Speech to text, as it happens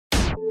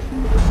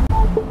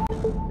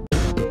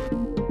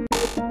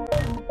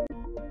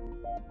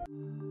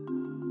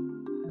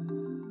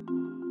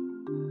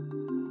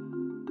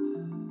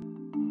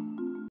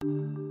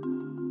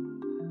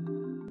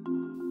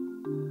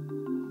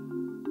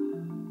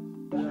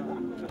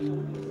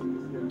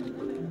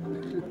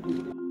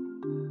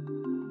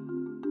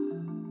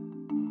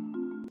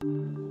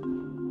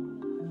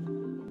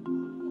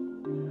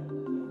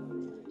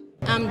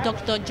am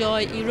Dr.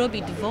 Joy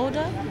Irobi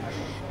Devolder,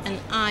 and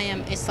I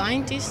am a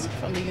scientist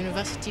from the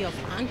University of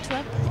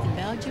Antwerp in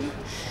Belgium.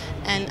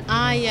 And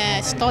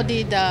I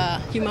studied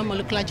human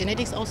molecular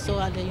genetics also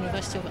at the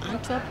University of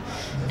Antwerp.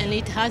 And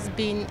it has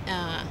been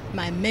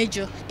my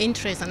major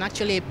interest and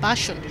actually a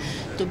passion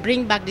to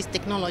bring back this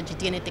technology,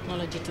 DNA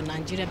technology, to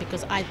Nigeria,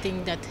 because I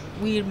think that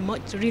we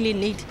really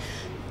need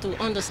to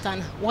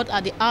understand what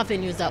are the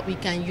avenues that we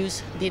can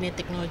use DNA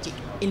technology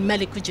in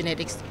molecular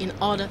genetics in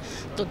order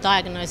to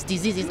diagnose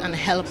diseases and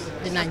help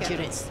the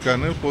Nigerians. It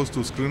can help us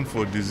to screen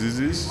for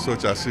diseases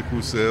such as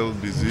sickle cell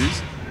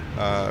disease,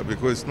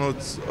 because not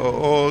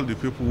all the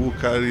people who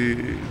carry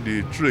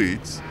the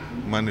traits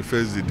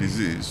manifest the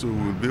disease. So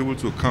we'll be able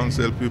to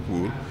counsel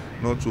people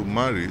not to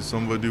marry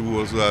somebody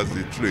who also has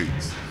the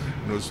traits.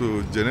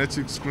 So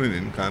genetic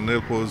screening can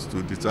help us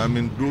to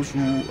determine those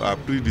who are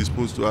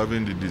predisposed to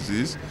having the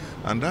disease,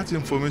 and that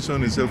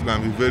information itself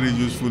can be very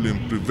useful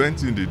in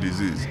preventing the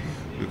disease,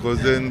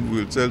 because then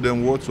we'll tell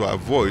them what to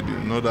avoid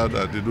in order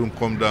that they don't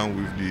come down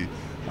with the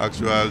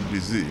actual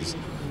disease.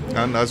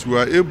 And as we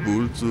are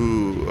able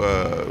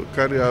to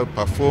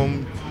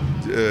perform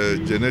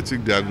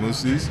genetic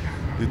diagnosis,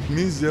 it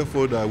means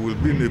therefore that we'll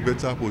be in a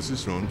better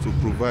position to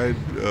provide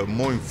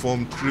more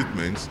informed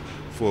treatments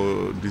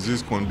for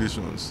disease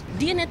conditions.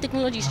 DNA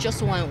technology is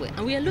just one way,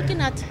 and we are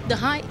looking at the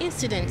high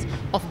incidence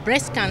of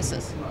breast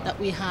cancers that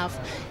we have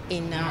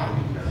in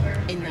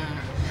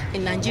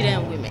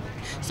Nigerian women.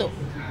 So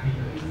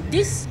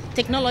this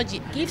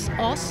technology gives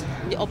us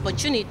the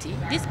opportunity,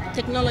 this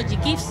technology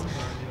gives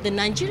the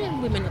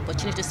Nigerian women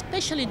opportunity,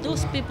 especially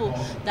those people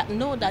that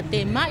know that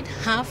they might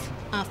have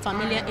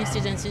familiar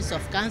incidences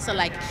of cancer,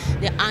 like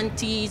the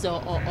aunties or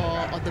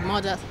the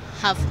mothers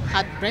have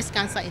had breast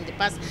cancer in the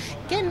past,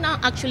 can now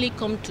actually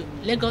come to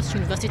Lagos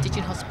University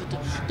Teaching Hospital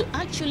to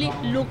actually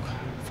look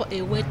for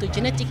a way to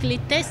genetically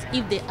test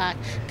if they are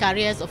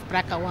carriers of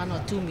BRCA1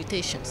 or 2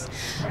 mutations.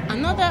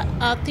 Another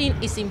thing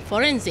is in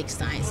forensic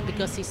science,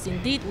 because it's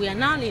indeed we are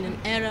now in an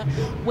era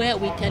where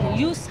we can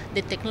use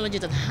the technology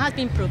that has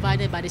been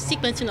provided by the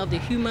sequencing of the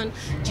Human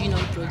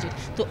Genome Project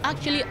to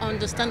actually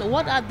understand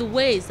what are the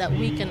ways that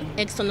we can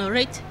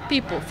exonerate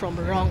people from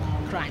wrong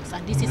crimes.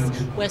 And this is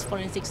where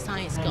forensic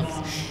science comes.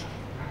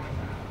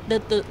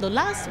 The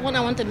last one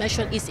I want to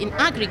mention is in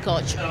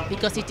agriculture,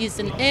 because it is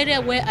an area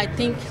where I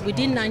think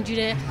within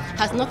Nigeria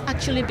has not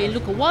actually been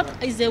looked at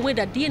what is the way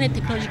that DNA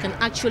technology can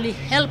actually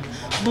help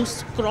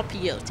boost crop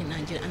yield in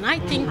Nigeria. And I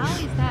think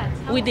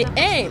with the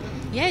aim,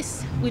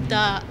 yes, in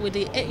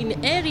the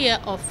area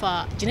of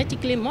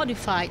genetically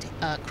modified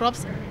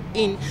crops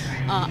in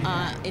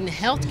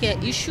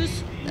healthcare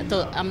issues.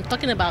 So I'm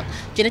talking about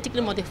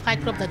genetically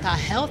modified crops that are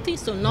healthy,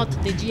 so not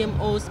the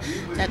GMOs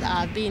that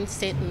are being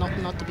said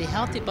not to be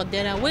healthy, but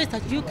there are ways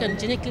that you can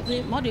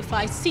genetically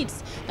modify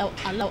seeds that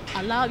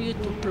allow you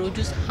to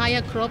produce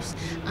higher crops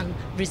and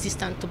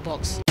resistant to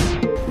bugs.